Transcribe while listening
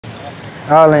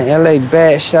All in LA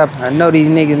bad shopping. I know these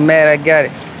niggas mad I got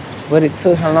it, but it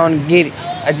took so long to get it.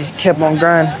 I just kept on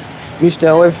grinding. You stay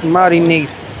away from all these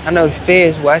niggas. I know the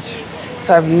feds watch.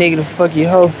 Type of nigga to fuck your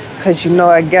hoe, cause you know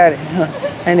I got it.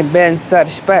 Ain't it bad inside the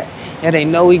spot? Yeah, they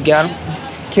know we got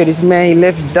him. Killed this man, he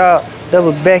left his dog.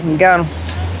 Double back and got him.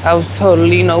 I was told to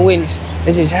leave no witness.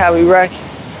 That's just how we rock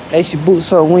it. Lace your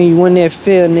boots up when you in that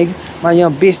field, nigga. My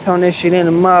young bitch told that shit in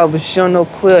the mall, but she don't know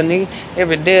quill, nigga.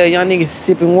 Every day, young niggas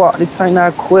sip and walk. This ain't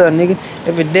not quill, nigga.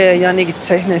 Every day, young nigga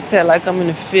chasing that set like I'm in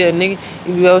the field, nigga.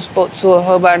 If you ever spoke to a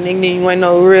hoe about a nigga, then you ain't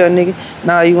no real nigga.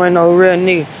 Nah, you ain't no real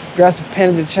nigga. Grab some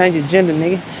pennies to change your gender,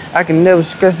 nigga. I can never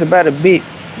stress about a bit.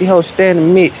 These hoes stay in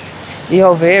the mix. These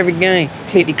hoes for every game.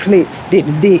 Click the click, dick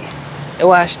the dick. That's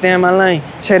why I stay in my lane.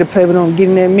 Check the paper, don't get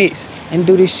in that mix. And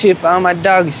do this shit for all my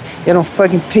doggies. They don't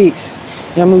fucking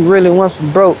pics. Y'all me really want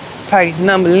some broke. Package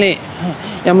number lint.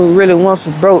 Y'all me really want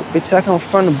some broke. Bitch, I come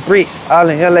from the bricks. All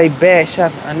in LA bad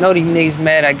shopping. I know these niggas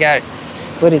mad I got it,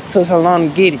 but it took so long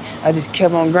to get it. I just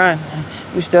kept on grinding.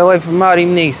 You stay away from all these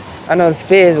niggas. I know the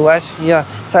feds watch. Yeah,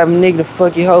 type of nigga to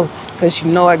fuck your hoe, cause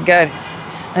you know I got it.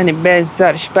 Ain't it bad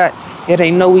inside the spot? Yeah,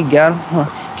 they know we got him.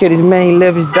 Killed this man, he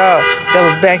left his dog.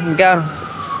 Double back and got him.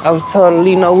 I was told to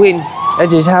leave no witness.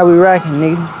 That's just how we rockin',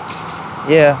 nigga.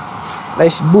 Yeah,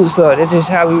 lace your boots up. That's just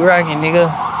how we rockin', nigga.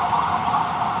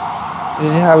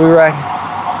 This is how we rockin'.